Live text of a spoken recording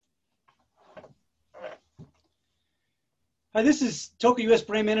Hi, this is Toka U.S.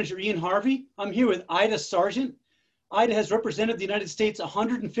 Brand Manager Ian Harvey. I'm here with Ida Sargent. Ida has represented the United States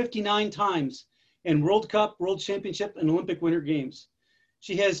 159 times in World Cup, World Championship, and Olympic Winter Games.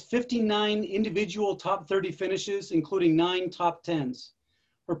 She has 59 individual top 30 finishes, including 9 top 10s.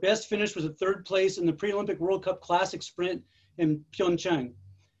 Her best finish was a third place in the pre-Olympic World Cup Classic Sprint in Pyeongchang.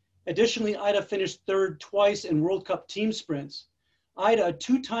 Additionally, Ida finished third twice in World Cup team sprints. Ida, a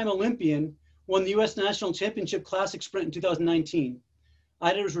two-time Olympian, won the U.S. National Championship Classic Sprint in 2019.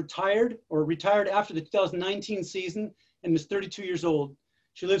 Ida was retired after the 2019 season and is 32 years old.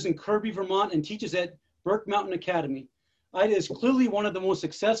 She lives in Kirby, Vermont, and teaches at Burke Mountain Academy. Ida is clearly one of the most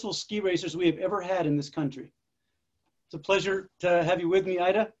successful ski racers we have ever had in this country. It's a pleasure to have you with me,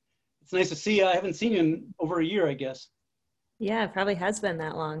 Ida. It's nice to see you. I haven't seen you in over a year, I guess. Yeah, it probably has been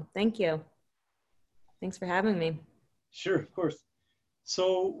that long. Thank you. Thanks for having me. Sure, of course.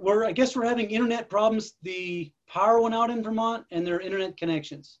 So I guess we're having internet problems. The power went out in Vermont and there are internet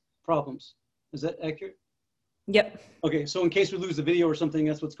connections problems. Is that accurate? Yep. Okay, so in case we lose the video or something,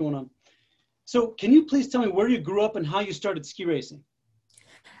 that's what's going on. So can you please tell me where you grew up and how you started ski racing?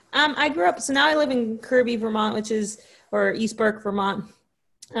 I grew up, so now I live in Kirby, Vermont, or East Burke, Vermont.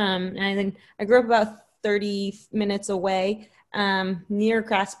 And I grew up about 30 minutes away, near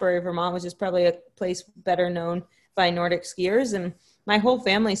Craftsbury, Vermont, which is probably a place better known by Nordic skiers. And my whole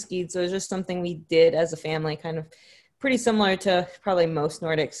family skied, so it was just something we did as a family, kind of pretty similar to probably most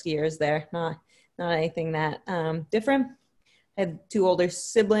Nordic skiers there. Not anything that different. I had 2 older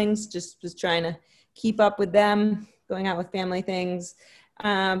siblings, just was trying to keep up with them, going out with family things.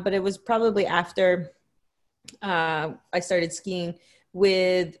 But it was probably after I started skiing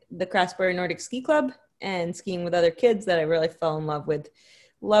with the Craftsbury Nordic Ski Club and skiing with other kids that I really fell in love with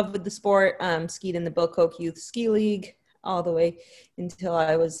the sport. Skied in the Bill Koch Youth Ski League all the way until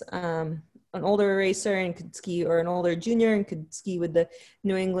I was an older racer and could ski, or an older junior and could ski with the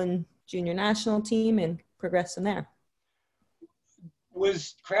New England Junior National Team and progress from there.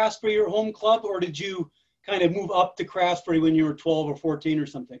 Was Craftsbury your home club, or did you kind of move up to Craftsbury when you were 12 or 14 or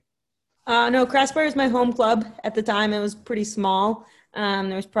something? No, Craftsbury was my home club at the time. It was pretty small.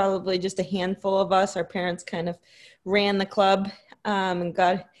 There was probably just a handful of us. Our parents kind of ran the club and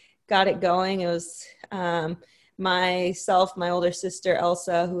got it going. It was myself, my older sister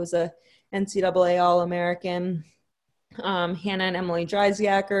Elsa, who was a NCAA All-American, Hannah and Emily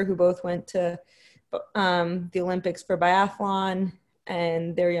Dreisiaker, who both went to the Olympics for biathlon,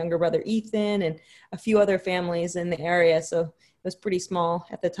 and their younger brother Ethan, and a few other families in the area. So it was pretty small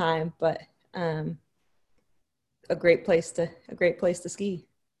at the time, but a great place to ski.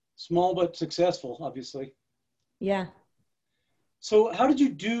 Small but successful, obviously. Yeah. So how did you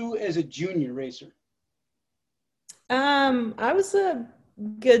do as a junior racer? I was a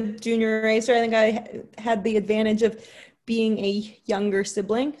good junior racer. I think I had the advantage of being a younger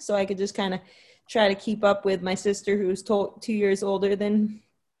sibling, so I could just kind of try to keep up with my sister, who was 2 years older than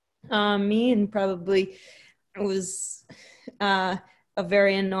me, and probably was a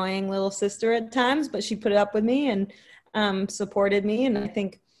very annoying little sister at times, but she put it up with me and supported me. And I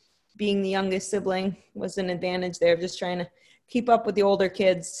think being the youngest sibling was an advantage there, just trying to keep up with the older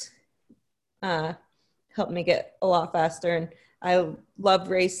kids helped me get a lot faster. And I loved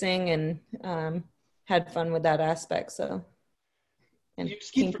racing and had fun with that aspect. So, and you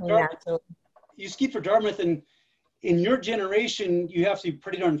skied for Dartmouth, and in your generation, you have to be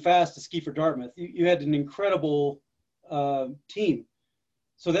pretty darn fast to ski for Dartmouth. You had an incredible team.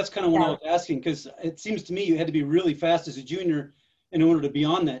 So that's kind of what I was asking, because it seems to me you had to be really fast as a junior in order to be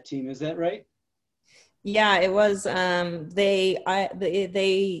on that team. Is that right? Yeah, it was. Dartmouth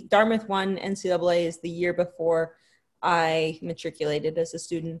won NCAA's the year before I matriculated as a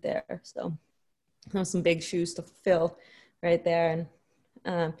student there. So there was some big shoes to fill right there,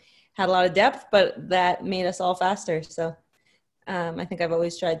 and had a lot of depth, but that made us all faster. So I think I've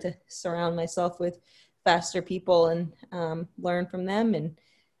always tried to surround myself with faster people and learn from them and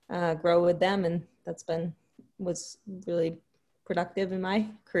grow with them. And was really productive in my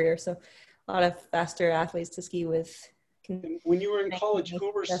career. So a lot of faster athletes to ski with. When you were in college,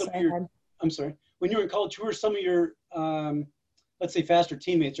 who were some of your, let's say, faster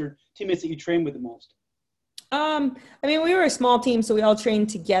teammates, or teammates that you trained with the most? We were a small team, so we all trained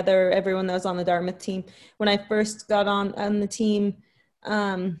together, everyone that was on the Dartmouth team. When I first got on the team,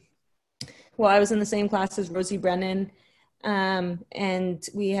 I was in the same class as Rosie Brennan, and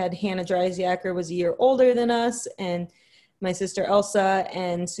we had Hannah Dreisiaker was a year older than us, and my sister Elsa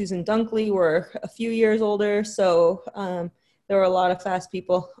and Susan Dunkley were a few years older. So there were a lot of fast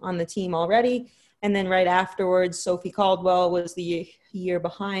people on the team already. And then right afterwards, Sophie Caldwell was the year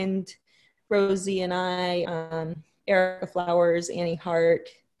behind Rosie and I. Erica Flowers, Annie Hart,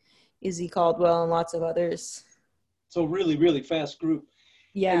 Izzy Caldwell, and lots of others. So really, really fast group.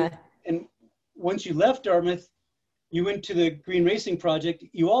 Yeah. And once you left Dartmouth, you went to the Green Racing Project.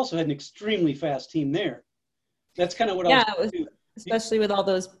 You also had an extremely fast team there. That's kind of what Yeah, I was it was, especially with all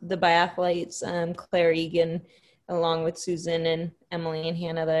the biathletes, Claire Egan, along with Susan and Emily and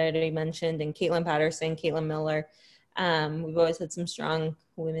Hannah that I already mentioned, and Caitlin Patterson, Caitlin Miller. We've always had some strong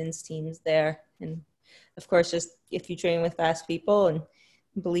women's teams there. And of course, just if you train with fast people and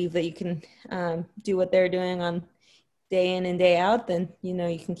believe that you can do what they're doing on day in and day out, then, you know,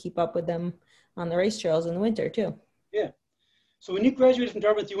 you can keep up with them on the race trails in the winter too. Yeah. So when you graduated from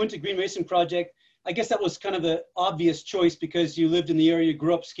Dartmouth, you went to Green Racing Project. I guess that was kind of the obvious choice because you lived in the area,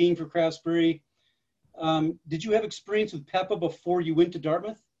 grew up skiing for Craftsbury. Did you have experience with Peppa before you went to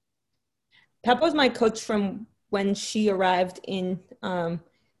Dartmouth? Peppa was my coach from when she arrived in the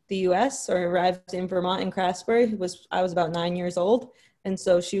U.S. or arrived in Vermont in Craftsbury. I was about 9 years old. And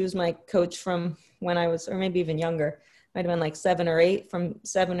so she was my coach from when I was, or maybe even younger, might have been like 7 or 8, from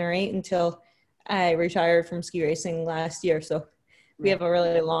 7 or 8 until I retired from ski racing last year. So we have a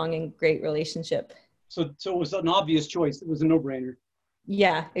really long and great relationship. So it was an obvious choice. It was a no-brainer.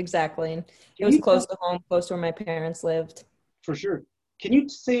 Yeah, exactly. And it was close to home, close to where my parents lived. For sure. Can you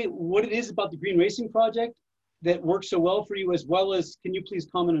say what it is about the Green Racing Project that works so well for you, as well as can you please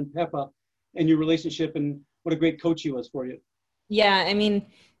comment on Peppa and your relationship and what a great coach he was for you? Yeah, I mean,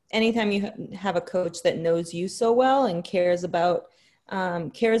 anytime you have a coach that knows you so well and cares about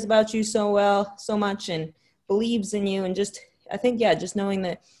you so much and believes in you, and just, I think, yeah, just knowing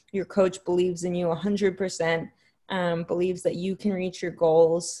that your coach believes in you 100%, believes that you can reach your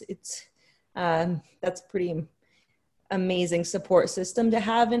goals. That's pretty amazing support system to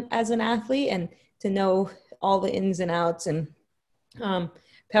have as an athlete, and to know all the ins and outs. And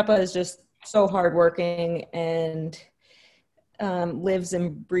Peppa is just so hardworking and lives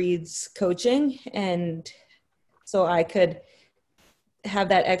and breathes coaching. And so I could have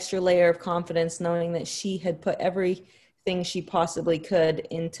that extra layer of confidence knowing that she had put everything she possibly could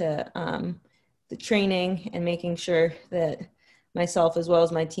into the training and making sure that myself as well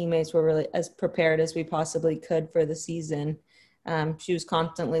as my teammates were really as prepared as we possibly could for the season. She was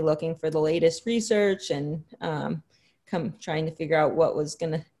constantly looking for the latest research and trying to figure out what was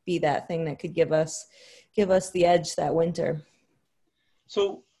going to be that thing that could give us the edge that winter.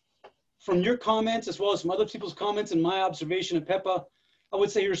 So from your comments, as well as some other people's comments and my observation of Peppa, I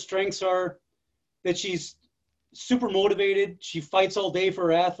would say her strengths are that she's super motivated. She fights all day for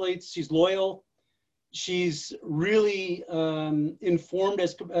her athletes. She's loyal. She's really informed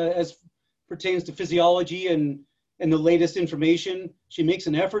as pertains to physiology and the latest information. She makes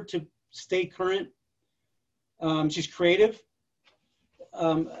an effort to stay current. She's creative.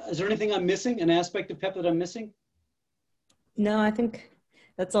 Is there anything I'm missing, an aspect of Peppa that I'm missing? No, I think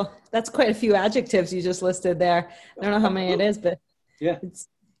that's all. That's quite a few adjectives you just listed there. I don't know how many it is, but yeah,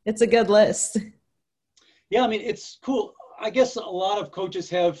 it's a good list. Yeah, I mean, it's cool. I guess a lot of coaches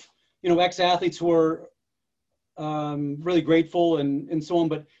have, ex-athletes who are really grateful and so on.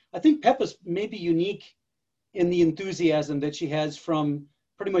 But I think Peppa's maybe unique in the enthusiasm that she has from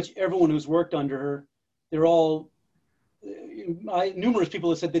pretty much everyone who's worked under her. They're all, numerous people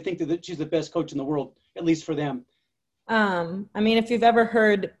have said they think that she's the best coach in the world, at least for them. I mean, if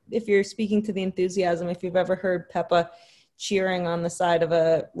you're speaking to the enthusiasm, if you've ever heard Peppa cheering on the side of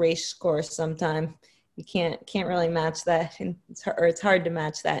a race course sometime, you can't really match that. And it's hard to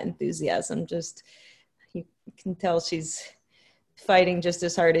match that enthusiasm. Just, you can tell she's fighting just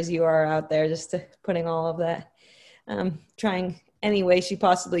as hard as you are out there, just putting all of that, trying any way she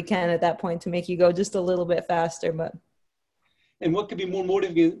possibly can at that point to make you go just a little bit faster. And what could be more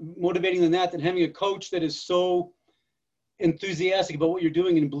motivating than that, than having a coach that is so enthusiastic about what you're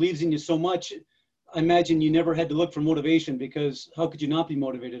doing and believes in you so much? I imagine you never had to look for motivation, because how could you not be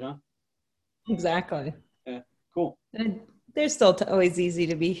motivated, huh? Exactly. Yeah, cool. And there's still always easy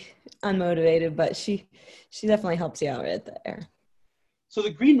to be unmotivated, but she definitely helps you out right there. So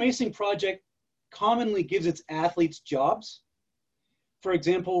the Green Racing Project commonly gives its athletes jobs. For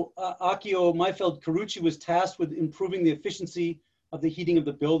example, Akio Maifeld Carucci was tasked with improving the efficiency of the heating of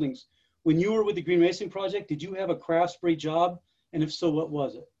the buildings. When you were with the Green Racing Project, did you have a Craftsbury job? And if so, what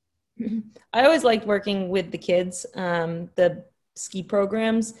was it? I always liked working with the kids. The ski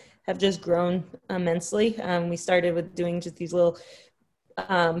programs have just grown immensely. We started with doing just these little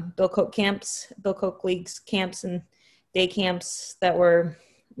Bill Koch Leagues camps and day camps that were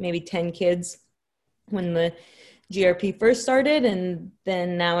maybe 10 kids when the GRP first started. And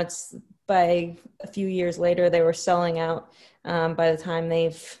then now it's, by a few years later, they were selling out by the time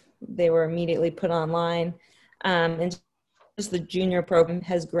they were immediately put online. And just the junior program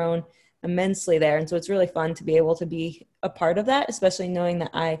has grown immensely there. And so it's really fun to be able to be a part of that, especially knowing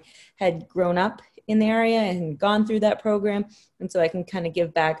that I had grown up in the area and gone through that program. And so I can kind of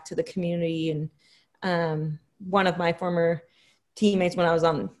give back to the community. And one of my former teammates when I was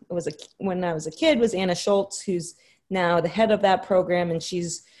a kid was Anna Schultz, who's now the head of that program. And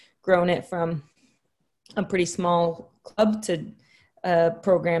she's grown it from a pretty small club to a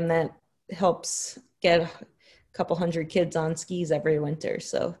program that helps get a couple hundred kids on skis every winter.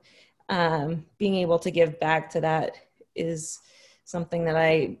 So being able to give back to that is something that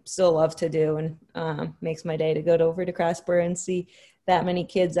I still love to do, and makes my day to go over to Crasper and see that many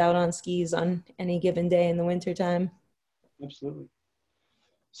kids out on skis on any given day in the wintertime. Absolutely.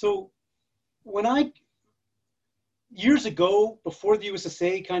 So years ago, before the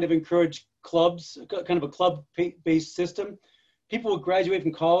USSA kind of encouraged clubs, kind of a club-based system, people would graduate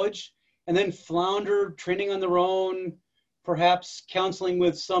from college and then flounder training on their own, perhaps counseling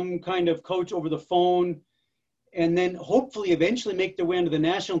with some kind of coach over the phone, and then hopefully eventually make their way into the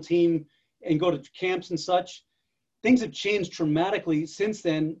national team and go to camps and such. Things have changed dramatically since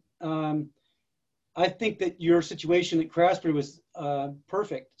then. I think that your situation at Craftsbury was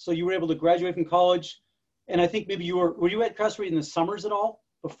perfect. So you were able to graduate from college, and I think maybe were you at Craftsbury in the summers at all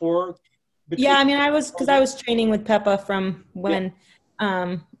before? Yeah, I mean, I was training with Peppa from when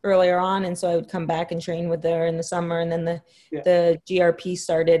earlier on, and so I would come back and train with her in the summer, and then the GRP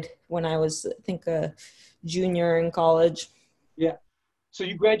started when I was, I think, a junior in college. Yeah. So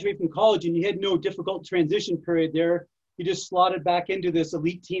you graduated from college, and you had no difficult transition period there. You just slotted back into this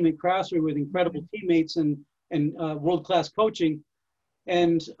elite team at Craftsbury with incredible teammates and world-class coaching.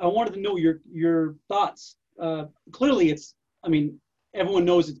 And I wanted to know your thoughts. Clearly, everyone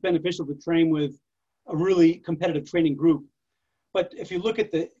knows it's beneficial to train with a really competitive training group. But if you look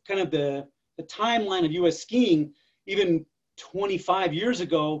at the timeline of U.S. skiing, even 25 years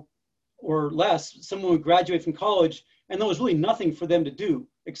ago or less, someone would graduate from college and there was really nothing for them to do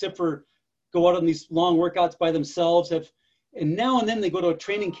except for go out on these long workouts by themselves. And now and then they go to a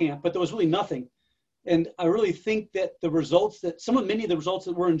training camp, but there was really nothing. And I really think that many of the results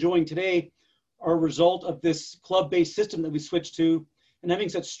that we're enjoying today are a result of this club-based system that we switched to, and having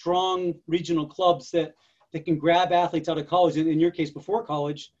such strong regional clubs that can grab athletes out of college, in your case before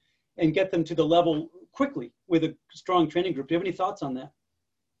college, and get them to the level quickly with a strong training group. Do you have any thoughts on that?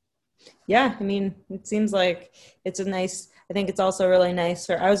 Yeah, I mean, it seems like I think it's also really nice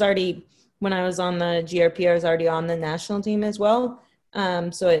when I was on the GRP, I was already on the national team as well.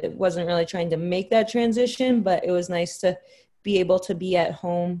 So it wasn't really trying to make that transition, but it was nice to be able to be at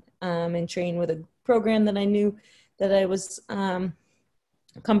home and train with a program that I knew that I was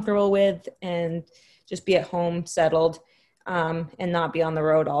comfortable with, and just be at home settled and not be on the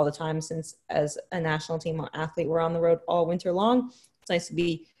road all the time, since as a national team athlete, we're on the road all winter long. It's nice to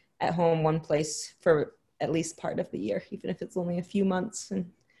be at home one place for at least part of the year, even if it's only a few months and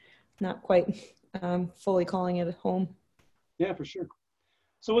not quite fully calling it home. Yeah, for sure.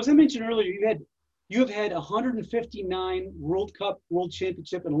 So as I mentioned earlier, you have had 159 World Cup, World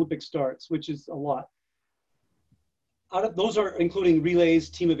Championship, and Olympic starts, which is a lot. Those are including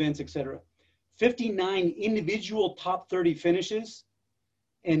relays, team events, etc. 59 individual top 30 finishes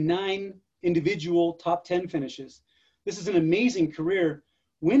and 9 individual top 10 finishes. This is an amazing career.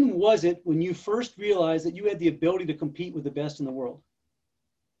 When was it when you first realized that you had the ability to compete with the best in the world?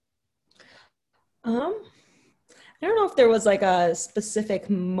 I don't know if there was like a specific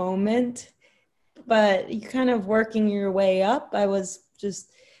moment, but you kind of working your way up. I was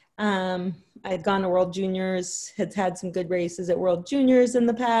just, I had gone to World Juniors, had some good races at World Juniors in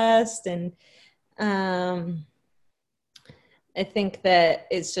the past. And I think that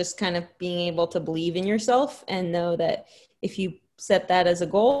it's just kind of being able to believe in yourself and know that if you set that as a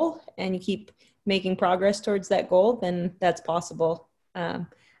goal and you keep making progress towards that goal, then that's possible. I'm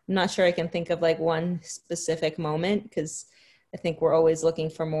not sure I can think of like one specific moment, because I think we're always looking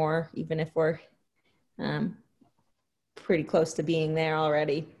for more, even if we're pretty close to being there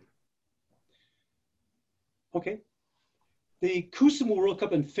already. Okay. The Kuusamo World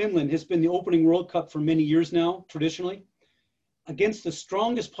Cup in Finland has been the opening World Cup for many years now, traditionally. Against the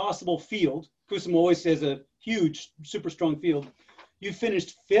strongest possible field, Kuusamo always has a huge, super strong field. You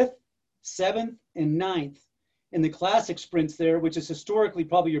finished 5th, 7th, and 9th in the classic sprints there, which is historically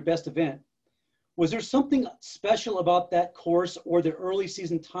probably your best event. Was there something special about that course or the early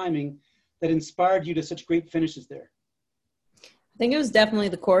season timing that inspired you to such great finishes there? I think it was definitely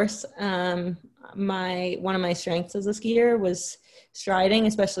the course. One of my strengths as a skier was striding,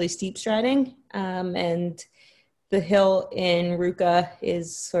 especially steep striding. And the hill in Ruka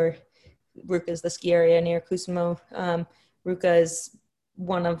is sort of Ruka is the ski area near Kusumo. Ruka is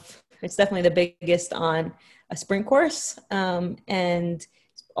it's definitely the biggest on a sprint course, and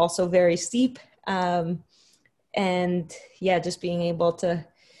also very steep. And yeah, just being able to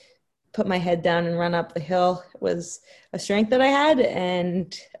put my head down and run up the hill was a strength that I had.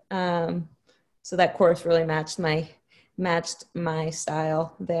 And so that course really matched my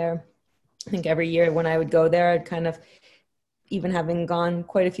style there. I think every year when I would go there, I'd kind of, even having gone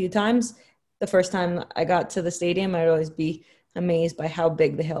quite a few times, the first time I got to the stadium, I'd always be amazed by how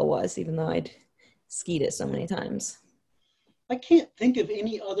big the hill was, even though I'd skied it so many times. I can't think of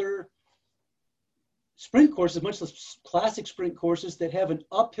any other sprint courses, much less classic sprint courses, that have an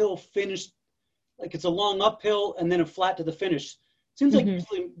uphill finish. Like it's a long uphill and then a flat to the finish. It seems like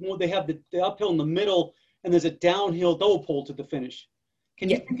usually they have the uphill in the middle and there's a downhill double pole to the finish. Can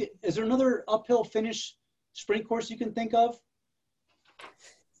you think, is there another uphill finish sprint course you can think of?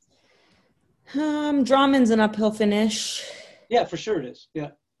 Drammen's an uphill finish. Yeah, for sure it is. Yeah.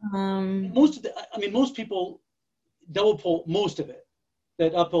 Most people double pole most of it,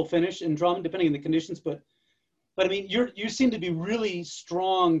 that uphill finish in Drammen, depending on the conditions. But I mean, you seem to be really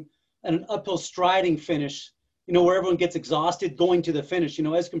strong at an uphill striding finish, where everyone gets exhausted going to the finish,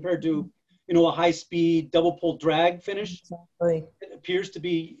 as compared to, a high speed double pole drag finish. Exactly. It appears to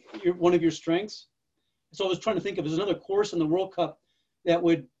be one of your strengths. So I was trying to think of, there's another course in the World Cup that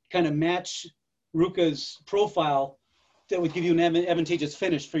would kind of match Ruka's profile that would give you an advantageous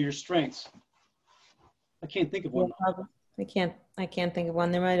finish for your strengths. I can't think of one. I can't think of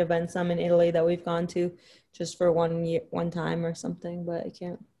one. There might have been some in Italy that we've gone to just for one time or something, but I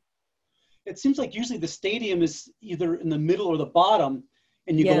can't. It seems like usually the stadium is either in the middle or the bottom,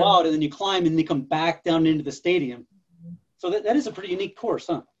 and you go out and then you climb and you come back down into the stadium. So that is a pretty unique course,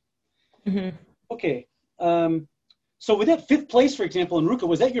 huh? Mm-hmm. Okay. So with that 5th place, for example, in Ruka,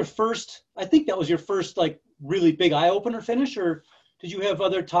 was that your first, I think that was your first like really big eye-opener finish, or did you have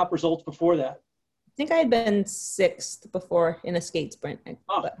other top results before that? I think I had been 6th before in a skate sprint.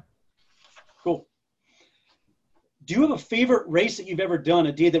 Cool. Do you have a favorite race that you've ever done,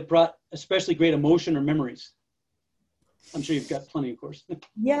 a day that brought especially great emotion or memories? I'm sure you've got plenty, of course.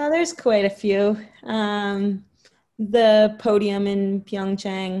 Yeah, there's quite a few. The podium in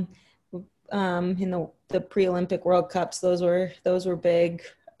Pyeongchang, in the pre-Olympic World Cups, those were big.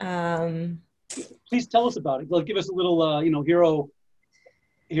 Please tell us about it. Give us a little,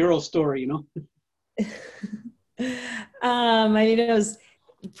 hero story. I mean, it was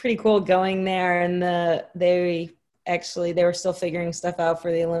pretty cool going there, and they were still figuring stuff out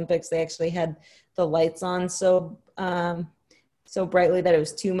for the Olympics. They actually had the lights on so brightly that it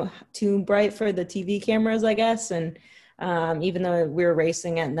was too bright for the TV cameras, I guess. And even though we were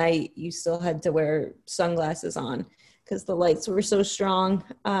racing at night, you still had to wear sunglasses on because the lights were so strong.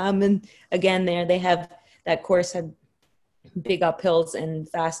 And again, that course had big uphills and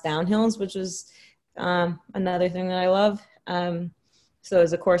fast downhills, which was another thing that I love. So it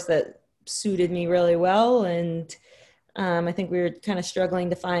was a course that suited me really well. And I think we were kind of struggling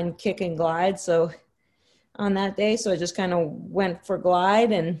to find kick and glide. So on that day, I just kind of went for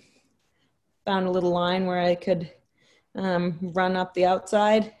glide and found a little line where I could run up the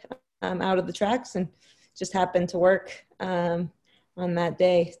outside out of the tracks, and just happened to work on that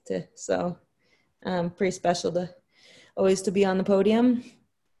day. Pretty special to always to be on the podium.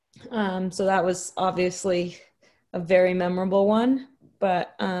 So that was obviously a very memorable one,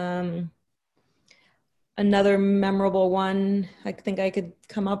 but another memorable one I think I could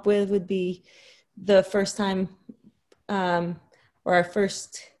come up with would be the first time or our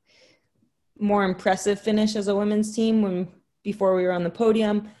first more impressive finish as a women's team before we were on the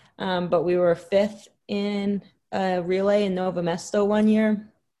podium, but we were 5th in a relay in Nova Mesto one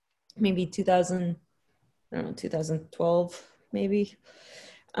year, maybe 2012 maybe.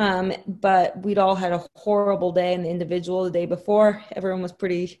 But we'd all had a horrible day in the individual the day before. Everyone was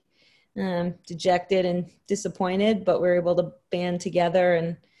pretty dejected and disappointed, but we were able to band together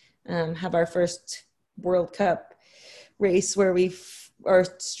and have our first World Cup race where our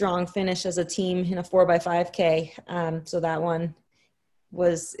strong finish as a team in a 4x5K. So that one it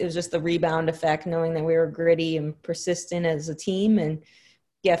was just the rebound effect, knowing that we were gritty and persistent as a team, and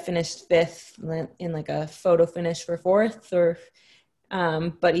finished 5th in like a photo finish for 4th.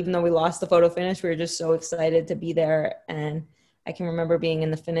 But even though we lost the photo finish, we were just so excited to be there. And I can remember being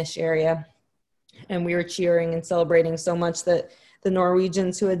in the finish area and we were cheering and celebrating so much that the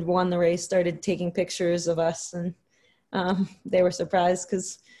Norwegians who had won the race started taking pictures of us, and they were surprised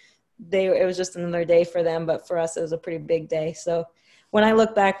because it was just another day for them, but for us it was a pretty big day. So when I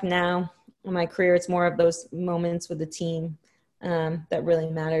look back now in my career, it's more of those moments with the team that really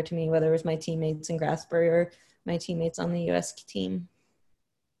matter to me, whether it was my teammates in Grasbury or my teammates on the U.S. team.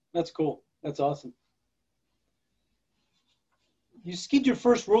 That's cool. That's awesome. You skied your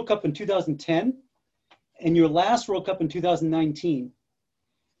first World Cup in 2010 and your last World Cup in 2019.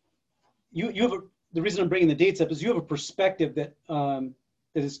 You have the reason I'm bringing the dates up is you have a perspective that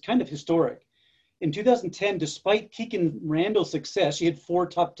that is kind of historic. In 2010, despite Kikkan Randall's success, she had 4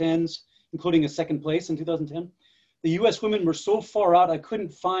 top 10s, including a second place in 2010. The U.S. women were so far out, I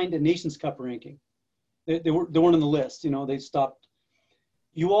couldn't find a Nations Cup ranking. They weren't on the list. They stopped.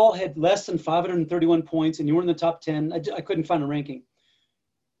 You all had less than 531 points, and you were in the top 10. I couldn't find a ranking.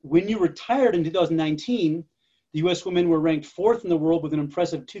 When you retired in 2019, the U.S. women were ranked 4th in the world with an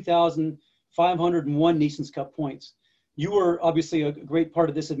impressive 2,501 Nations Cup points. You were obviously a great part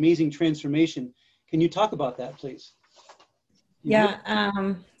of this amazing transformation. Can you talk about that, please?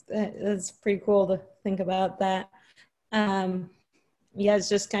 That's pretty cool to think about that. It's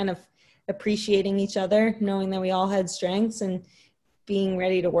just kind of appreciating each other, knowing that we all had strengths and being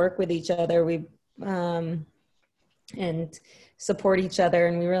ready to work with each other. We and support each other,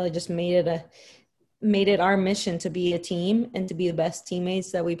 and we really just made it our mission to be a team and to be the best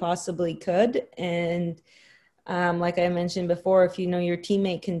teammates that we possibly could. And like I mentioned before, if you know your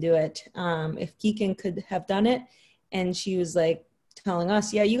teammate can do it, if Kikkan could have done it, and she was like telling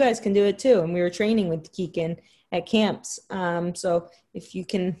us, yeah, you guys can do it too. And we were training with Kikkan at camps. So if you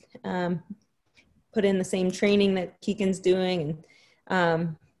can put in the same training that Kikkan's doing,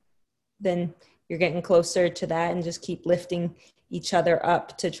 and then you're getting closer to that, and just keep lifting each other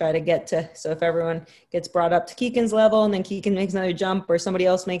up to try to get to. So if everyone gets brought up to Kikkan's level, and then Kikkan makes another jump, or somebody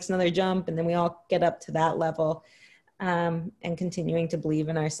else makes another jump, and then we all get up to that level, and continuing to believe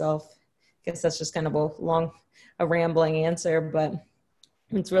in ourselves. I guess that's just kind of a rambling answer, but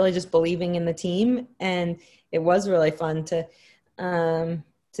it's really just believing in the team. And it was really fun to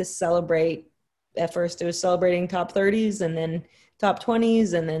celebrate. At first it was celebrating top 30s, and then top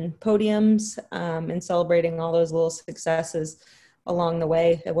 20s, and then podiums, and celebrating all those little successes along the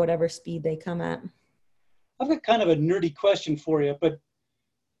way at whatever speed they come at. I've got kind of a nerdy question for you, but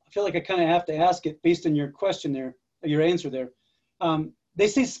I feel like I kind of have to ask it based on your question there, your answer there. They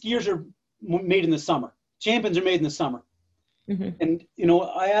say skiers are made in the summer. Champions are made in the summer. Mm-hmm. And,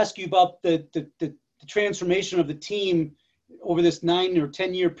 I ask you about the transformation of the team over this 9 or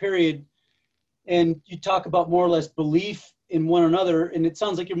 10 year period. And you talk about more or less belief in one another. And it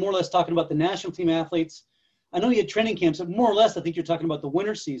sounds like you're more or less talking about the national team athletes. I know you had training camps, but more or less, I think you're talking about the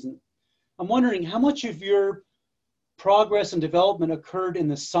winter season. I'm wondering how much of your progress and development occurred in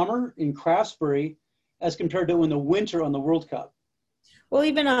the summer in Craftsbury as compared to in the winter on the World Cup. Well,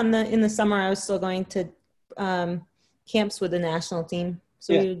 even in the summer, I was still going to camps with the national team.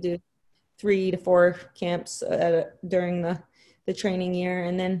 So we would do 3 to 4 camps during the training year,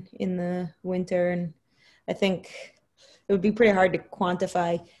 and then in the winter. And I think it would be pretty hard to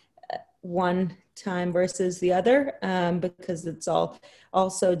quantify one time versus the other, because it's all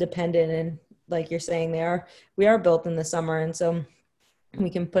also dependent. And like you're saying, we are built in the summer, and so we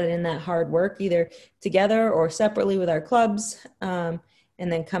can put in that hard work either together or separately with our clubs, and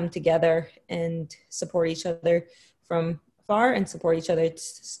then come together and support each other from afar and support each other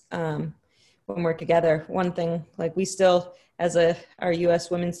when we're together. One thing, like we still, as our U.S.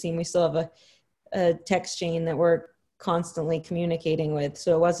 women's team, we still have a text chain that we're constantly communicating with.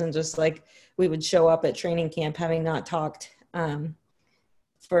 So it wasn't just like we would show up at training camp having not talked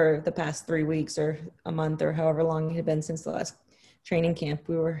for the past 3 weeks or a month or however long it had been since the last training camp.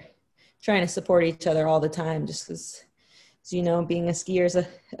 We were trying to support each other all the time, just because, as you know, being a skier is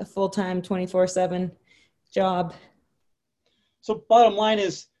a full-time 24/7 job. So bottom line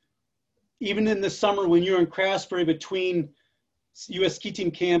is, even in the summer when you're in Craftsbury between U.S. ski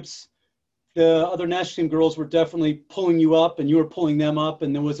team camps, the other national team girls were definitely pulling you up and you were pulling them up,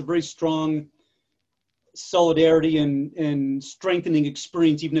 and there was a very strong solidarity and strengthening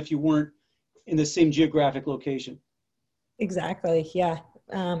experience, even if you weren't in the same geographic location. Exactly. Yeah.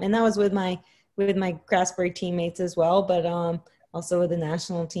 And that was with my Craftsbury teammates as well, but also with the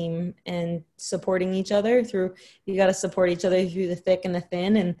national team, and supporting each other you got to support each other through the thick and the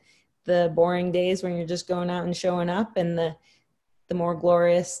thin, and the boring days when you're just going out and showing up, and the more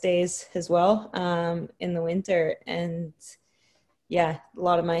glorious days as well, in the winter. And yeah, a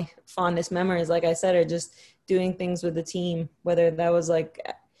lot of my fondest memories, like I said, are just doing things with the team, whether that was like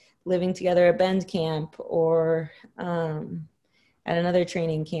living together at Bend camp or at another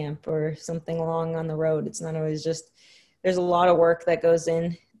training camp or something along on the road. It's not always just, there's a lot of work that goes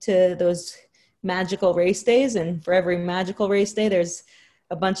into those magical race days. And for every magical race day, there's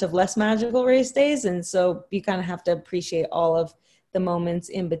a bunch of less magical race days. And so you kind of have to appreciate all of the moments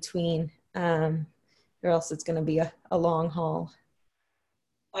in between, or else it's going to be a long haul.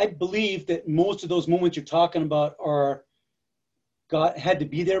 I believe that most of those moments you're talking about had to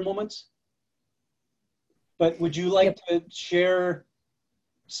be there moments. But would you like to share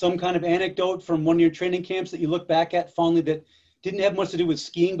some kind of anecdote from one of your training camps that you look back at fondly that didn't have much to do with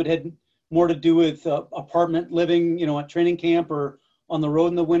skiing, but had more to do with apartment living, you know, at training camp or on the road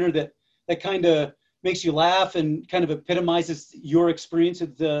in the winter that kind of makes you laugh and kind of epitomizes your experience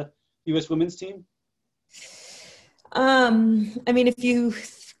at the U.S. women's team? I mean, if you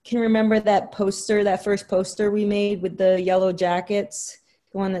can remember that first poster we made with the yellow jackets,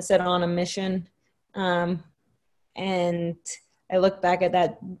 the one that said "On a Mission," and I look back at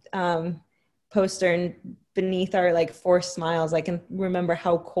that poster, and beneath our like forced smiles, I can remember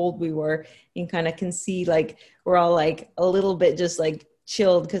how cold we were, and kind of can see like we're all like a little bit just like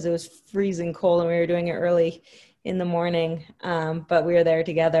chilled because it was freezing cold and we were doing it early in the morning. But we were there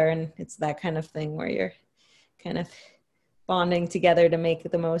together, and it's that kind of thing where you're kind of bonding together to make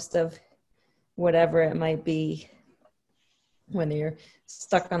the most of whatever it might be, whether you're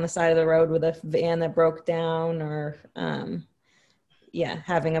stuck on the side of the road with a van that broke down or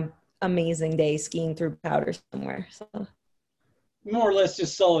having an amazing day skiing through powder somewhere. So more or less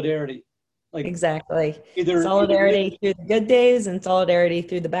just solidarity. Like exactly. Solidarity through the good days and solidarity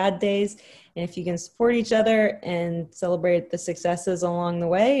through the bad days. And if you can support each other and celebrate the successes along the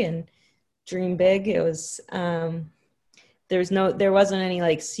way and dream big, it was there wasn't any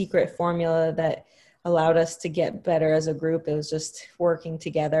like secret formula that allowed us to get better as a group. It was just working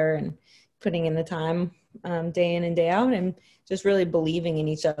together and putting in the time day in and day out and just really believing in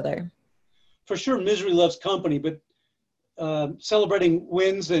each other. For sure, misery loves company, but celebrating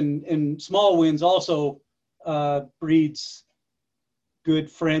wins and small wins also breeds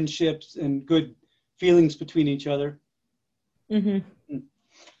good friendships and good feelings between each other. Mm-hmm.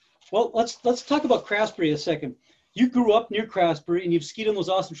 Well, let's talk about Craftsbury a second. You grew up near Craftsbury and you've skied on those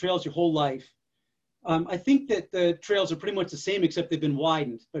awesome trails your whole life. I think that the trails are pretty much the same, except they've been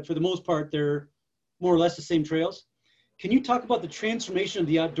widened, but for the most part, they're more or less the same trails. Can you talk about the transformation of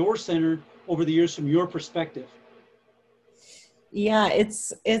the outdoor center over the years from your perspective? Yeah,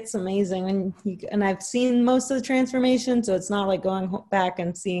 it's amazing. And I've seen most of the transformation, so it's not like going back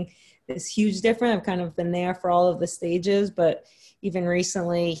and seeing this huge difference. I've kind of been there for all of the stages, but even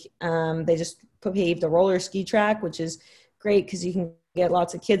recently, they just paved a roller ski track, which is great because you can get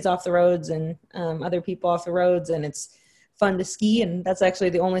lots of kids off the roads and other people off the roads, and it's fun to ski. And that's actually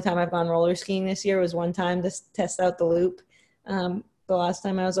the only time I've gone roller skiing this year was one time to test out the loop. The last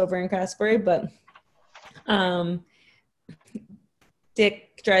time I was over in Craftsbury, but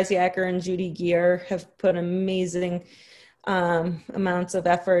Dick Dreisiacker and Judy Gear have put amazing amounts of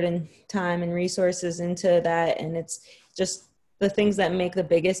effort and time and resources into that. And it's just the things that make the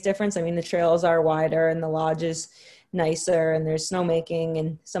biggest difference. I mean, the trails are wider and the lodge is nicer and there's snowmaking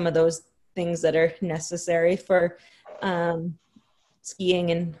and some of those things that are necessary for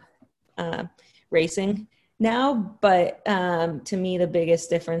skiing and racing now. But to me, the biggest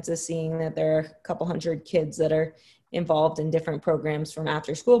difference is seeing that there are a couple hundred kids that are involved in different programs, from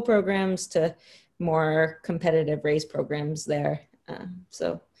after school programs to more competitive race programs there.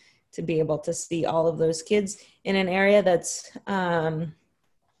 So to be able to see all of those kids in an area that's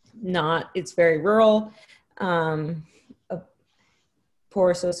it's very rural, a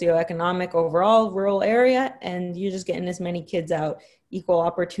poor socioeconomic overall rural area, and you're just getting as many kids out, equal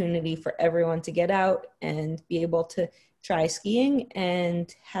opportunity for everyone to get out and be able to try skiing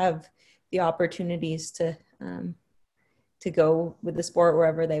and have the opportunities to go with the sport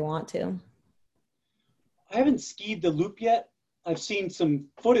wherever they want to. I haven't skied the loop yet. I've seen some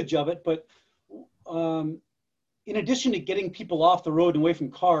footage of it, but in addition to getting people off the road and away from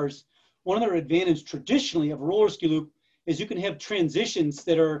cars, one other advantage traditionally of a roller ski loop is you can have transitions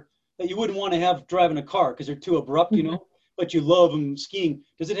that you wouldn't want to have driving a car because they're too abrupt, you know, but you love them skiing.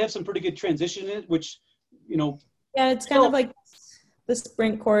 Does it have some pretty good transition in it, which, you know? Yeah, it's kind of like the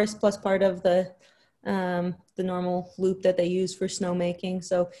sprint course plus part of the normal loop that they use for snowmaking.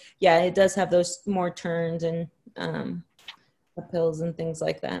 So yeah, it does have those more turns and uphills and things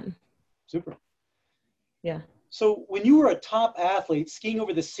like that. Super. Yeah. So when you were a top athlete skiing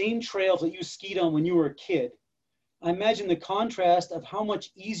over the same trails that you skied on when you were a kid, I imagine the contrast of how much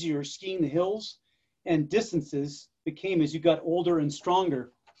easier skiing the hills and distances became as you got older and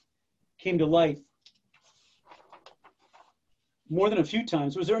stronger came to light more than a few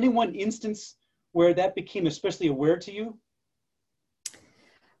times. Was there any one instance where that became especially aware to you?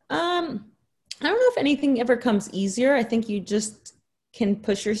 I don't know if anything ever comes easier. I think you just can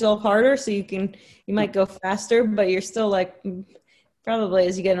push yourself harder, so you might go faster, but you're still like, probably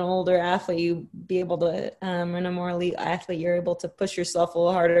as you get an older athlete, you be able to, and a more elite athlete, you're able to push yourself a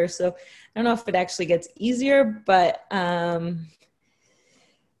little harder. So I don't know if it actually gets easier, but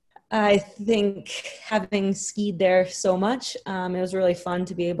I think having skied there so much, it was really fun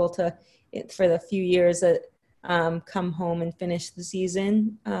to be able to, for the few years that come home and finish the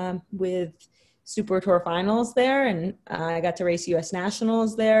season with Super Tour finals there. And I got to race US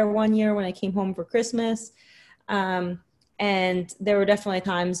Nationals there one year when I came home for Christmas. And there were definitely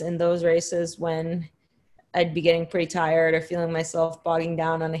times in those races when I'd be getting pretty tired or feeling myself bogging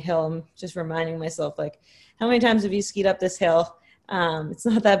down on a hill and just reminding myself, like, how many times have you skied up this hill? It's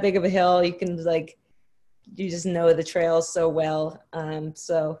not that big of a hill. You can you just know the trails so well.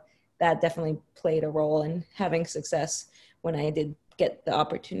 So that definitely played a role in having success when I did get the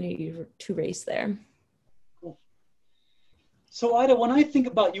opportunity to race there. Cool. So Ida, when I think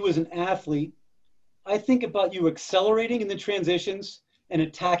about you as an athlete, I think about you accelerating in the transitions and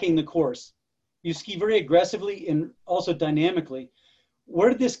attacking the course. You ski very aggressively and also dynamically. Where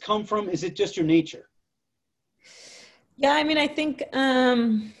did this come from? Is it just your nature? Yeah, I mean, I think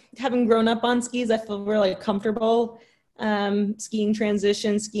having grown up on skis, I feel really comfortable skiing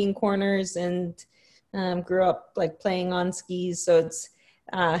transitions, skiing corners, and grew up like playing on skis. So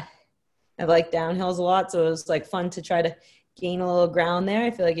I like downhills a lot. So it was like fun to try to gain a little ground there. I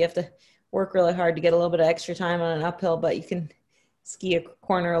feel like you have to work really hard to get a little bit of extra time on an uphill, but you can ski a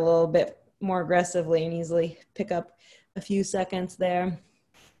corner a little bit more aggressively and easily pick up a few seconds there.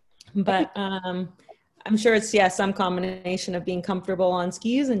 But I'm sure it's, some combination of being comfortable on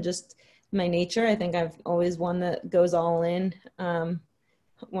skis and just my nature. I think I've always one that goes all in, 100%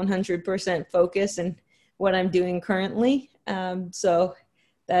 focus in what I'm doing currently. So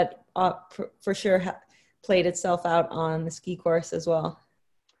that for sure played itself out on the ski course as well.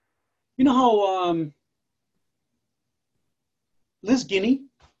 You know how Liz Guinea,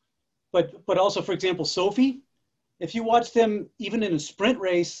 but also, for example, Sophie, if you watch them even in a sprint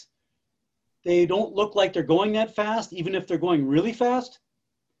race, they don't look like they're going that fast, even if they're going really fast.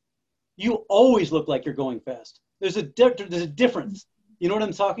 You always look like you're going fast. There's a difference. You know what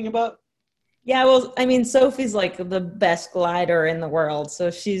I'm talking about? Yeah, well, I mean, Sophie's like the best glider in the world. So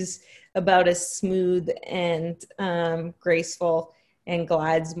she's about as smooth and graceful and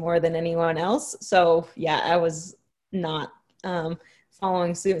glides more than anyone else. So yeah, I was not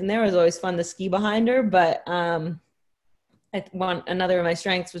following suit. And there was always fun to ski behind her. But another of my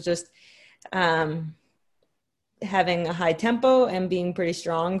strengths was just having a high tempo and being pretty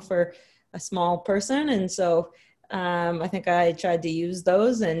strong for a small person. And so I think I tried to use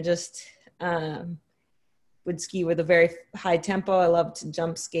those and just would ski with a very high tempo. I love to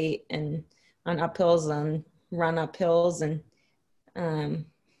jump skate and on uphills and run up hills. And I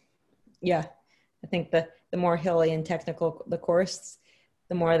think the more hilly and technical the course,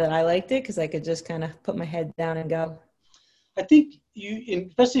 the more that I liked it because I could just kind of put my head down and go. I think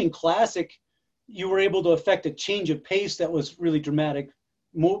especially in classic, you were able to affect a change of pace that was really dramatic,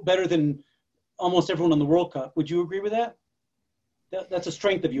 better than almost everyone on the World Cup. Would you agree with that? That's a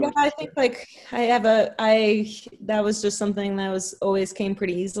strength of yours. Yeah, I think like that was just something that always came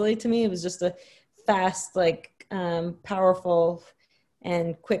pretty easily to me. It was just a fast, like powerful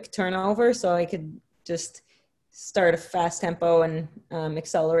and quick turnover. So I could just start a fast tempo and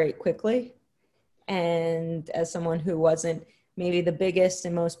accelerate quickly. And as someone who wasn't maybe the biggest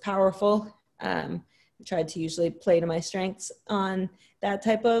and most powerful, I tried to usually play to my strengths on that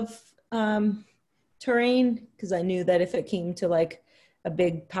type of terrain because I knew that if it came to like a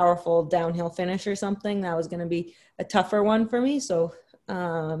big, powerful downhill finish or something, that was going to be a tougher one for me. So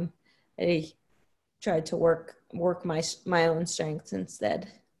I tried to work my own strengths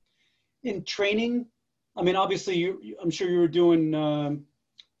instead. In training, I mean, obviously, I'm sure you were doing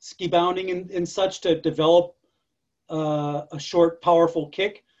ski bounding and such to develop a short, powerful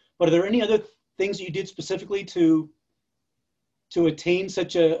kick. But are there any other things that you did specifically to attain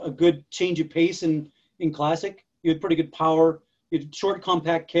such a good change of pace in classic? You had pretty good power, you had short,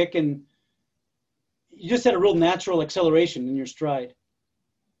 compact kick, and you just had a real natural acceleration in your stride.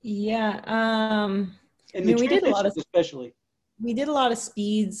 Yeah. And we did a lot of, especially. We did a lot of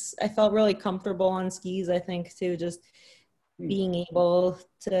speeds. I felt really comfortable on skis, I think, too, just being able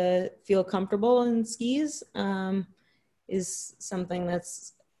to feel comfortable in skis is something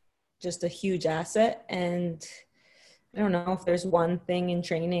that's just a huge asset. And I don't know if there's one thing in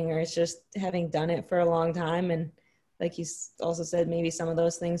training or it's just having done it for a long time. And like you also said, maybe some of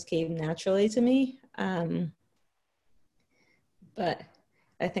those things came naturally to me. But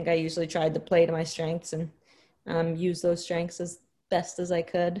I think I usually tried to play to my strengths and use those strengths best as I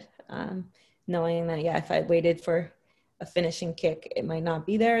could, knowing that, yeah, if I waited for a finishing kick, it might not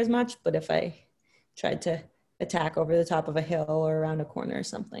be there as much, but if I tried to attack over the top of a hill or around a corner or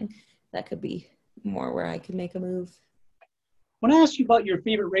something, that could be more where I could make a move. When I asked you about your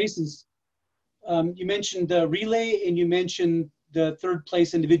favorite races, you mentioned the relay and you mentioned the third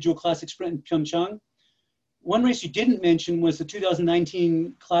place individual classic sprint in Pyeongchang. One race you didn't mention was the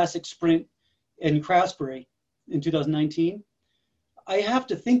 2019 classic sprint in Craftsbury in 2019. I have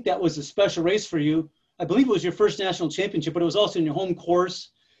to think that was a special race for you. I believe it was your first national championship, but it was also in your home course.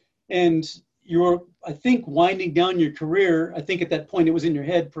 And you were, I think, winding down your career. I think at that point it was in your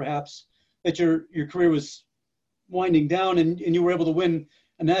head, perhaps, that your career was winding down and you were able to win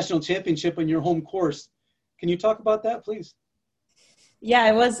a national championship on your home course. Can you talk about that, please?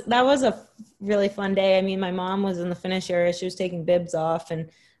 Yeah, that was a really fun day. I mean, my mom was in the finish area. She was taking bibs off, and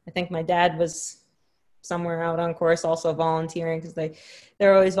I think my dad was somewhere out on course also volunteering, because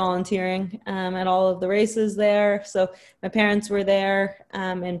they're always volunteering at all of the races there. So my parents were there,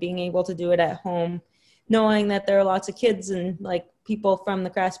 and being able to do it at home, knowing that there are lots of kids and like people from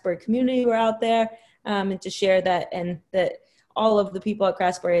the Craftsbury community were out there, and to share that, and that all of the people at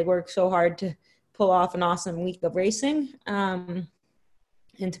Craftsbury worked so hard to pull off an awesome week of racing,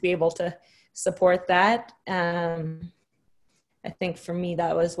 and to be able to support that. I think for me,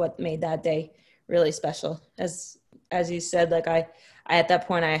 that was what made that day really special. As you said, like I at that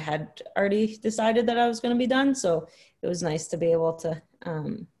point I had already decided that I was going to be done. So it was nice to be able to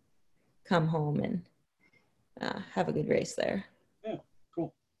come home and have a good race there. Yeah,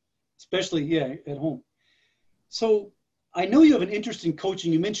 cool. Especially, yeah, at home. So I know you have an interest in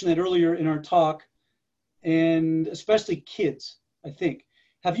coaching. You mentioned that earlier in our talk, and especially kids, I think.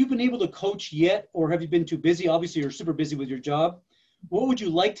 Have you been able to coach yet, or have you been too busy? Obviously, you're super busy with your job. What would you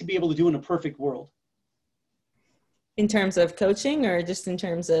like to be able to do in a perfect world? In terms of coaching, or just in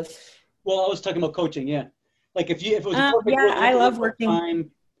terms of? Well, I was talking about coaching, yeah. Like if it was a perfect world, I love working.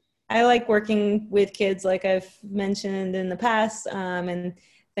 I like working with kids, like I've mentioned in the past, and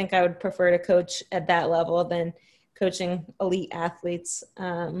think I would prefer to coach at that level than coaching elite athletes.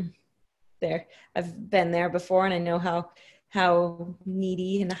 There, I've been there before, and I know how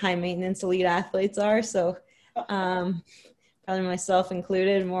needy and high maintenance elite athletes are. So probably myself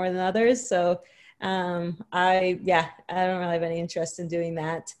included more than others. So I don't really have any interest in doing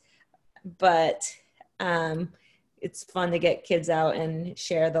that, but it's fun to get kids out and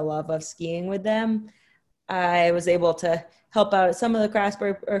share the love of skiing with them. I was able to help out at some of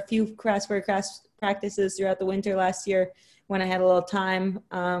the a few Craftsbury practices throughout the winter last year when I had a little time,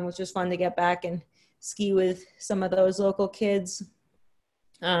 which was fun to get back and ski with some of those local kids.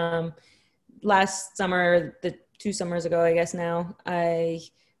 Last summer, 2 summers ago, I guess now, I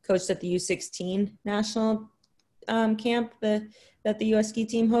coached at the U16 national camp that the U.S. ski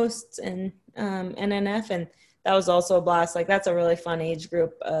team hosts and NNF, and that was also a blast. Like, that's a really fun age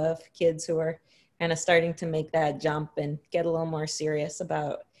group of kids who are kind of starting to make that jump and get a little more serious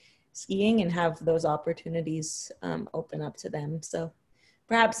about skiing and have those opportunities open up to them. So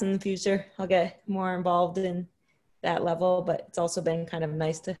perhaps in the future I'll get more involved in that level, but it's also been kind of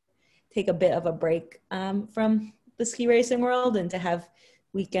nice to take a bit of a break from the ski racing world and to have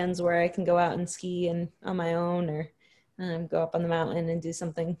weekends where I can go out and ski and on my own, or go up on the mountain and do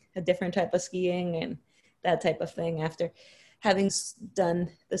a different type of skiing and that type of thing, after having done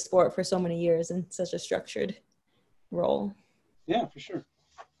the sport for so many years in such a structured role. Yeah, for sure.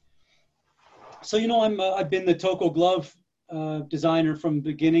 So, I've been the Toco glove designer from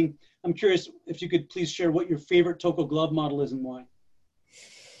the beginning. I'm curious if you could please share what your favorite Toco glove model is and why.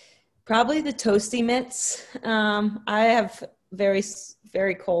 Probably the Toasty mitts. I have very,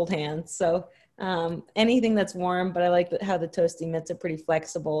 very cold hands, so anything that's warm, but I like how the Toasty mitts are pretty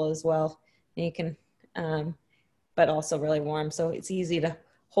flexible as well. And you can, but also really warm. So it's easy to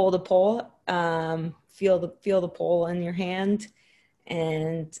hold a pole, feel the pole in your hand,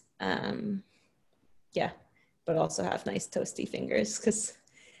 and but also have nice toasty fingers, because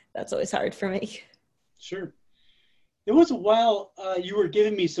that's always hard for me. Sure. There was a while you were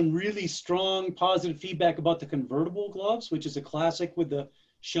giving me some really strong positive feedback about the convertible gloves, which is a classic with the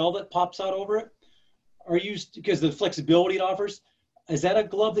shell that pops out over it. Because the flexibility it offers, is that a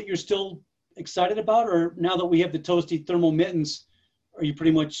glove that you're still excited about, or now that we have the Toasty thermal mittens, are you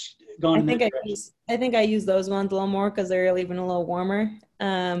pretty much gone in that direction? I think I use those ones a little more because they're even a little warmer.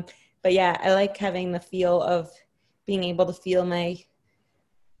 But yeah, I like having the feel of being able to feel my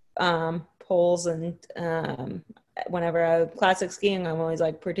poles, and whenever I'm classic skiing, I'm always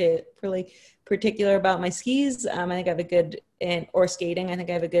like really particular about my skis. I think I have or skating, I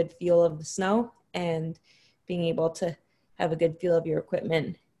think I have a good feel of the snow, and being able to have a good feel of your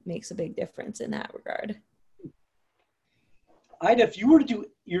equipment makes a big difference in that regard. Ida, if you were to do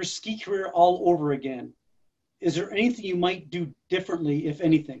your ski career all over again, is there anything you might do differently, if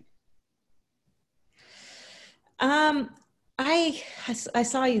anything? Um, I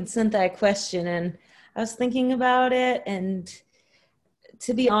saw you'd sent that question, and I was thinking about it, and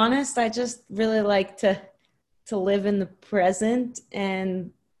to be honest, I just really like to live in the present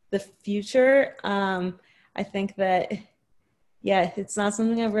and the future. I think that, yeah, it's not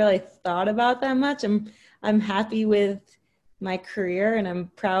something I've really thought about that much. I'm happy with my career, and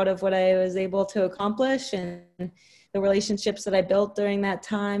I'm proud of what I was able to accomplish and the relationships that I built during that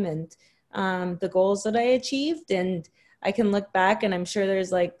time, and the goals that I achieved. And I can look back, and I'm sure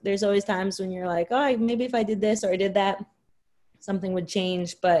there's always times when you're like, oh, maybe if I did this or I did that, something would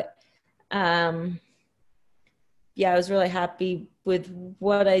change. But um, yeah, I was really happy with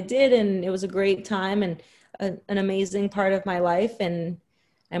what I did, and it was a great time and an amazing part of my life. And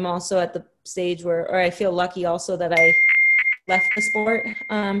I'm also at the stage or I feel lucky also that I left the sport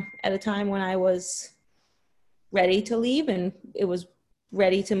at a time when I was ready to leave, and it was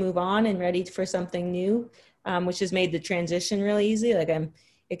ready to move on and ready for something new, which has made the transition really easy. Like, I'm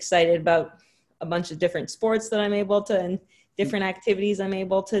excited about a bunch of different sports that I'm able to, and different activities I'm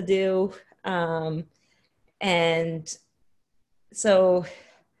able to do. And so,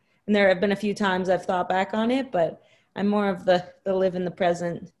 and there have been a few times I've thought back on it, but I'm more of the live in the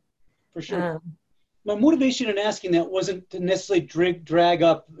present. For sure. My motivation in asking that wasn't to necessarily drag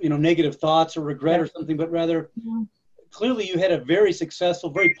up, negative thoughts or regret or something, but rather clearly you had a very successful,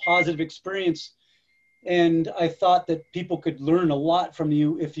 very positive experience. And I thought that people could learn a lot from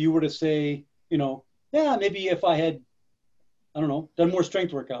you if you were to say, yeah, maybe if I had, I don't know, done more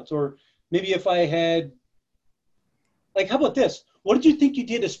strength workouts, or maybe if I had, like, how about this? What did you think you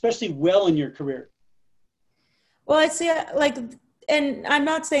did especially well in your career? Well, I see, and I'm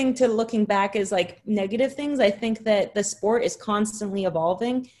not saying to looking back as like negative things. I think that the sport is constantly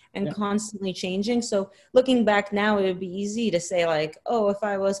evolving and constantly changing. So looking back now, it would be easy to say like, oh, if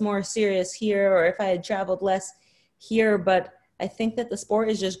I was more serious here, or if I had traveled less here. But I think that the sport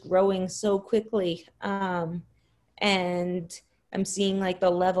is just growing so quickly. And I'm seeing like the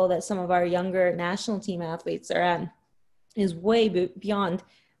level that some of our younger national team athletes are at is way beyond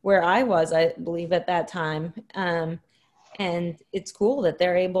where I was, I believe, at that time. And it's cool that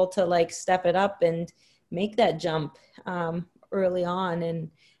they're able to like step it up and make that jump early on. And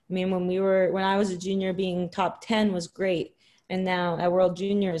I mean, when I was a junior, being top 10 was great. And now at World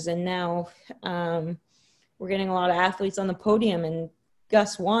Juniors, and now we're getting a lot of athletes on the podium, and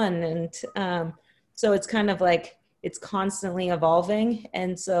Gus won. And so it's kind of like, it's constantly evolving.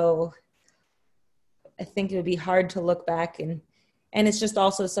 And so I think it would be hard to look back, and it's just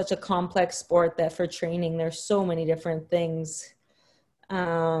also such a complex sport that for training, there's so many different things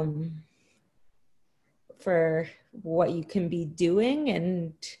for what you can be doing.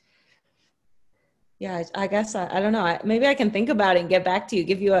 And yeah, I guess I don't know. Maybe I can think about it and get back to you,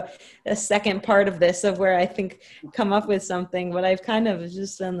 give you a second part of this of where I think come up with something, but I've kind of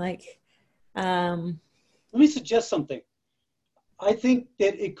just been like, let me suggest something. I think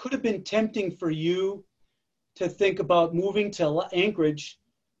that it could have been tempting for you to think about moving to Anchorage,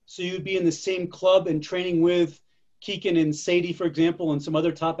 so you'd be in the same club and training with Keegan and Sadie, for example, and some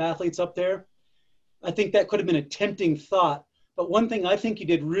other top athletes up there. I think that could have been a tempting thought. But one thing I think you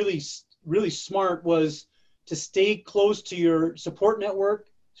did really, really smart was to stay close to your support network,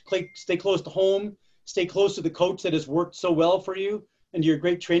 stay close to home, stay close to the coach that has worked so well for you and your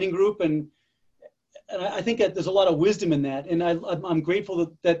great training group. And I think that there's a lot of wisdom in that. And I'm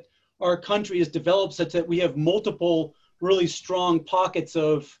grateful that our country has developed such that we have multiple really strong pockets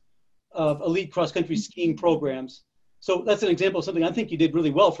of elite cross-country skiing programs. So that's an example of something I think you did really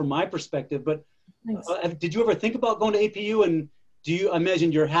well from my perspective. But did you ever think about going to APU? And I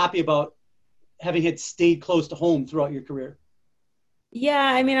imagine you're happy about having had stayed close to home throughout your career? Yeah,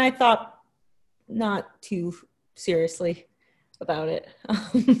 I mean, I thought not too seriously about it.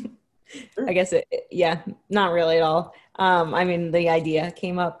 Sure. I guess yeah, not really at all. I mean, the idea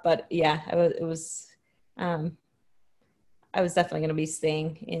came up, but yeah, I was definitely going to be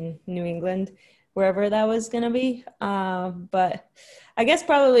staying in New England, wherever that was going to be. But I guess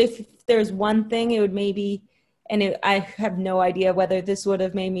probably if there's one thing, it would maybe, and I have no idea whether this would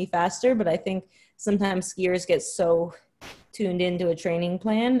have made me faster, but I think sometimes skiers get so tuned into a training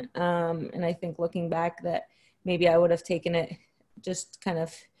plan. And I think looking back that maybe I would have taken it just kind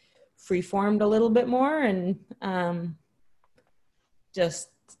of free-formed a little bit more. And I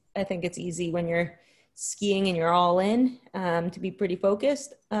think it's easy when you're skiing and you're all in to be pretty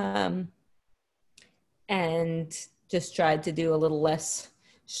focused and just tried to do a little less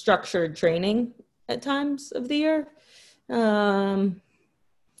structured training at times of the year.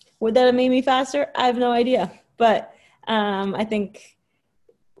 Would that have made me faster? I have no idea. But I think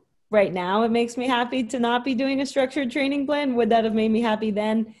right now it makes me happy to not be doing a structured training plan. Would that have made me happy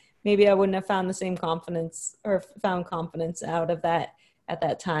then? Maybe I wouldn't have found the same confidence or found confidence out of that at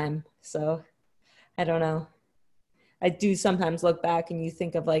that time. So I don't know. I do sometimes look back and you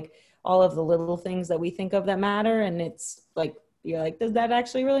think of like all of the little things that we think of that matter. And it's like, you're like, does that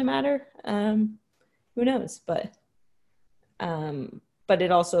actually really matter? Who knows? But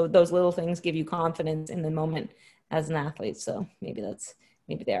it also, those little things give you confidence in the moment as an athlete. So maybe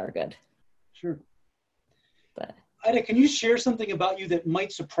they are good. Sure. But Ida, can you share something about you that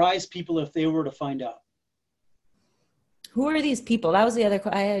might surprise people if they were to find out? Who are these people? That was the other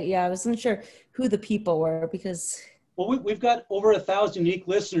question. I wasn't sure who the people were because. Well, we've got over 1,000 unique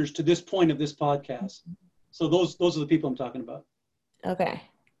listeners to this point of this podcast. So those are the people I'm talking about. Okay.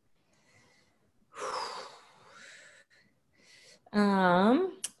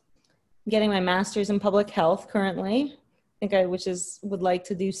 Getting my master's in public health currently. I think would like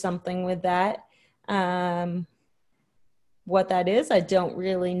to do something with that. What that is, I don't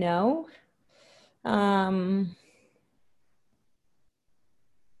really know. I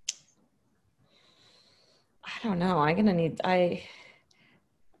don't know.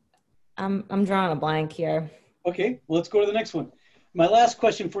 I'm drawing a blank here. Okay, well, let's go to the next one. My last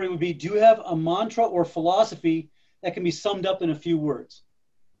question for you would be, do you have a mantra or philosophy that can be summed up in a few words?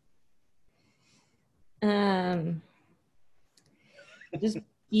 Just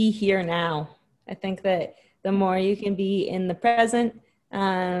be here now. I think that the more you can be in the present,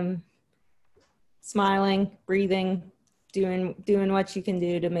 smiling, breathing, doing what you can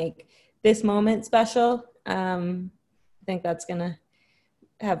do to make this moment special. I think that's going to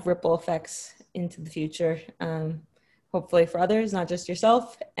have ripple effects into the future, hopefully for others, not just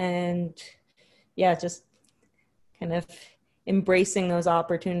yourself. And yeah, just kind of embracing those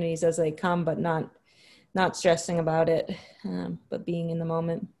opportunities as they come, but not stressing about it, but being in the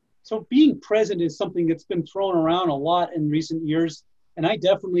moment. So being present is something that's been thrown around a lot in recent years, and I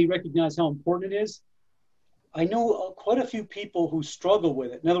definitely recognize how important it is. I know quite a few people who struggle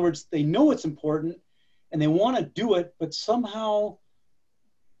with it. In other words, they know it's important and they want to do it, but somehow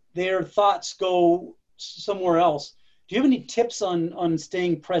their thoughts go somewhere else. Do you have any tips on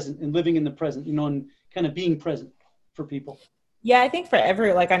staying present and living in the present, and kind of being present for people? Yeah, I think for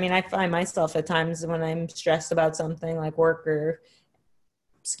I find myself at times when I'm stressed about something like work or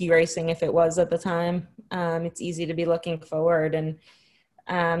ski racing, if it was at the time, it's easy to be looking forward and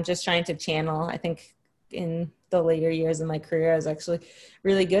just trying to channel. I think in the later years of my career, I was actually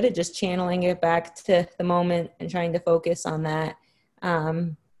really good at just channeling it back to the moment and trying to focus on that,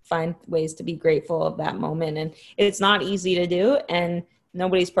 find ways to be grateful of that moment. And it's not easy to do, and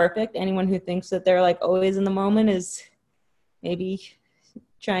nobody's perfect. Anyone who thinks that they're like always in the moment is maybe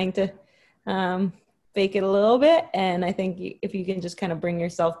trying to fake it a little bit. And I think if you can just kind of bring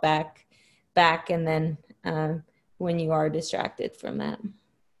yourself back and then when you are distracted from that.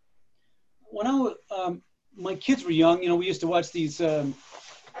 When my kids were young, we used to watch these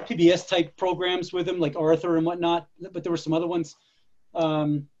PBS type programs with them, like Arthur and whatnot, but there were some other ones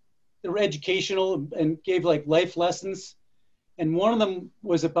that were educational and gave like life lessons. And one of them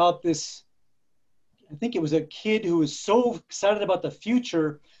was about this, I think it was a kid who was so excited about the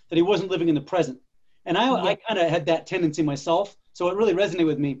future that he wasn't living in the present. And I kind of had that tendency myself, so it really resonated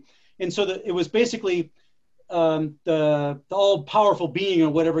with me. And so it was basically the all-powerful being or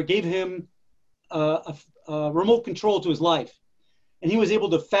whatever gave him a remote control to his life. And he was able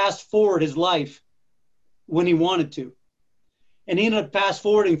to fast forward his life when he wanted to. And he ended up fast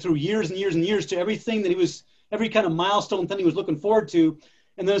forwarding through years and years and years to everything that every kind of milestone thing he was looking forward to.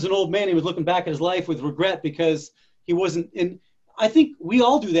 And then as an old man, he was looking back at his life with regret because he wasn't in. I think we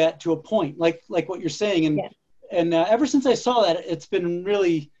all do that to a point, like what you're saying. And ever since I saw that, it's been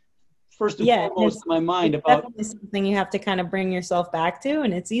really first and foremost in my mind about definitely something you have to kind of bring yourself back to.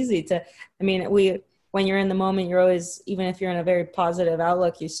 And it's easy to, when you're in the moment, you're always, even if you're in a very positive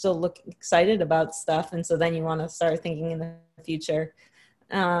outlook, you still look excited about stuff. And so then you want to start thinking in the future.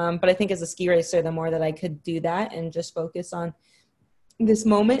 But I think as a ski racer, the more that I could do that and just focus on this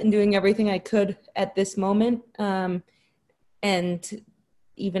moment and doing everything I could at this moment. And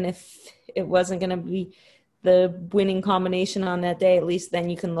even if it wasn't going to be the winning combination on that day, at least then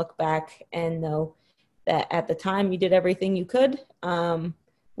you can look back and know that at the time you did everything you could.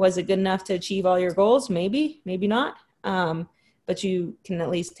 Was it good enough to achieve all your goals? Maybe, maybe not. But you can at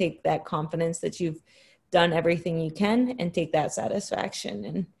least take that confidence that you've done everything you can and take that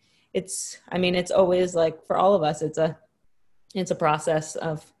satisfaction. I mean, it's always like for all of us, it's a process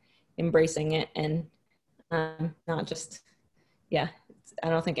of embracing it and not just, yeah, I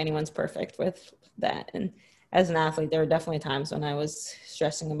don't think anyone's perfect with that. And as an athlete, there were definitely times when I was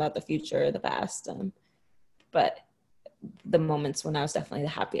stressing about the future or the past. But the moments when I was definitely the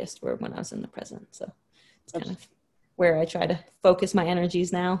happiest were when I was in the present. So it's kind of where I try to focus my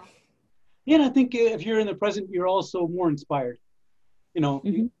energies now. Yeah, and I think if you're in the present, you're also more inspired. You know,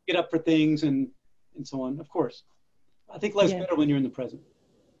 Mm-hmm. you get up for things and so on. Of course, I think life's Yeah, better when you're in the present.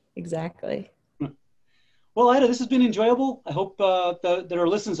 exactly. Well, Ida, this has been enjoyable. I hope that our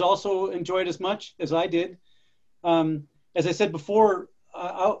listeners also enjoyed as much as I did. As I said before,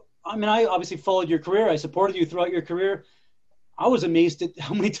 I mean, I obviously followed your career. I supported you throughout your career. I was amazed at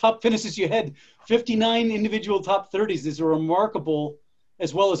how many top finishes you had. 59 individual top 30s is remarkable,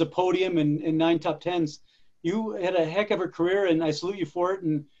 as well as a podium and 9 top 10s. You had a heck of a career, and I salute you for it.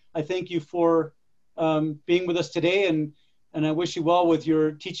 And I thank you for being with us today. And I wish you well with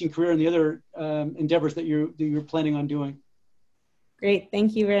your teaching career and the other endeavors that you're planning on doing. Great.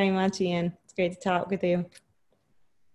 Thank you very much, Ian. It's great to talk with you.